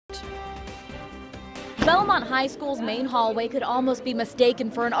Belmont High School's main hallway could almost be mistaken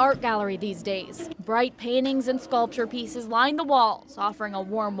for an art gallery these days. Bright paintings and sculpture pieces line the walls, offering a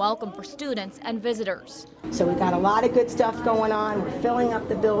warm welcome for students and visitors. So we've got a lot of good stuff going on. We're filling up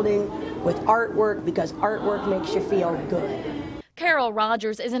the building with artwork because artwork makes you feel good. Carol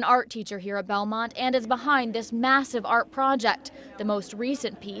Rogers is an art teacher here at Belmont and is behind this massive art project. The most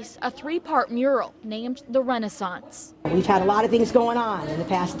recent piece, a 3-part mural named The Renaissance. We've had a lot of things going on in the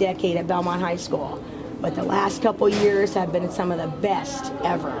past decade at Belmont High School, but the last couple years have been some of the best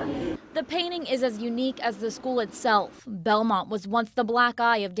ever. The painting is as unique as the school itself. Belmont was once the black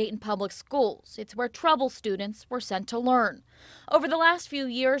eye of Dayton Public Schools. It's where troubled students were sent to learn. Over the last few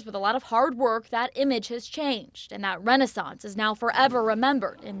years, with a lot of hard work, that image has changed, and that Renaissance is now forever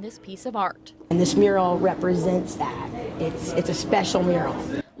remembered in this piece of art. And this mural represents that. It's a special mural.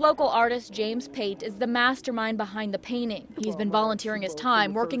 Local artist James Pate is the mastermind behind the painting. He's been volunteering his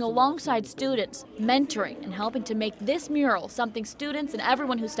time working alongside students, mentoring and helping to make this mural something students and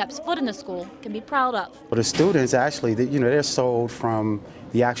everyone who steps foot in the school can be proud of. Well, the students actually, they're sold from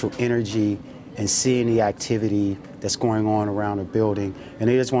the actual energy and seeing the activity that's going on around the building, and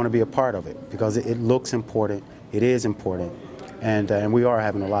they just want to be a part of it because it looks important, it is important, and we are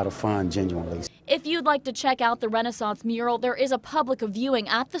having a lot of fun genuinely. If you'd like to check out the Renaissance mural, there is a public viewing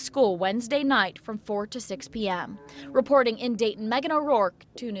at the school Wednesday night from 4 to 6 p.m. Reporting in Dayton, Megan O'Rourke,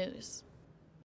 2 News.